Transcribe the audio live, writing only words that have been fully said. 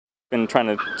Been trying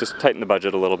to just tighten the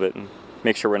budget a little bit and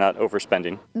make sure we're not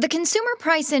overspending. The Consumer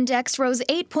Price Index rose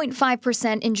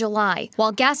 8.5% in July.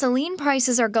 While gasoline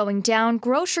prices are going down,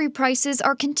 grocery prices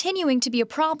are continuing to be a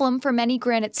problem for many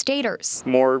Granite Staters.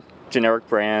 More generic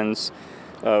brands.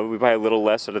 We buy a little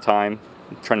less at a time,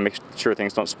 trying to make sure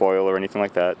things don't spoil or anything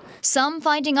like that. Some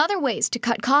finding other ways to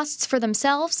cut costs for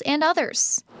themselves and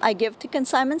others. I give to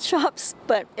consignment shops,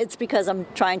 but it's because I'm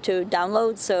trying to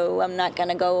download, so I'm not going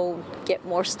to go get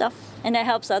more stuff. And it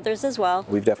helps others as well.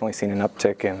 We've definitely seen an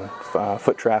uptick in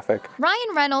foot traffic.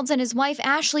 Ryan Reynolds and his wife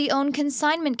Ashley own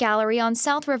Consignment Gallery on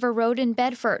South River Road in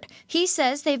Bedford. He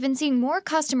says they've been seeing more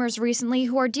customers recently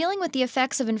who are dealing with the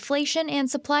effects of inflation and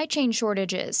supply chain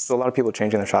shortages. So a lot of people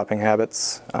changing their shopping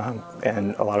habits,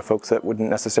 and a lot of folks that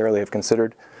wouldn't necessarily have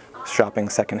considered shopping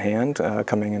secondhand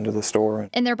coming into the store.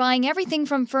 And they're buying everything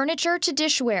from furniture to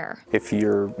dishware. If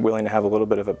you're willing to have a little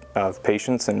bit of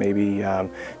patience and maybe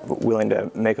willing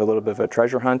to make a little bit of a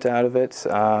treasure hunt out of it,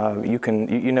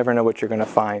 you never know what you're going to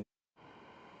find.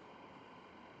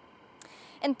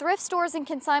 And thrift stores and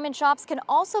consignment shops can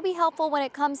also be helpful when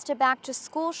it comes to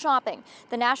back-to-school shopping.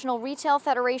 The National Retail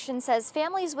Federation says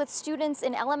families with students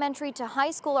in elementary to high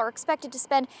school are expected to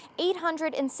spend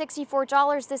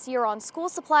 $864 this year on school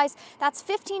supplies. That's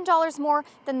 $15 more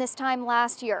than this time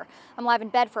last year. I'm live in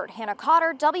Bedford. Hannah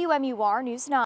Cotter, WMUR News 9.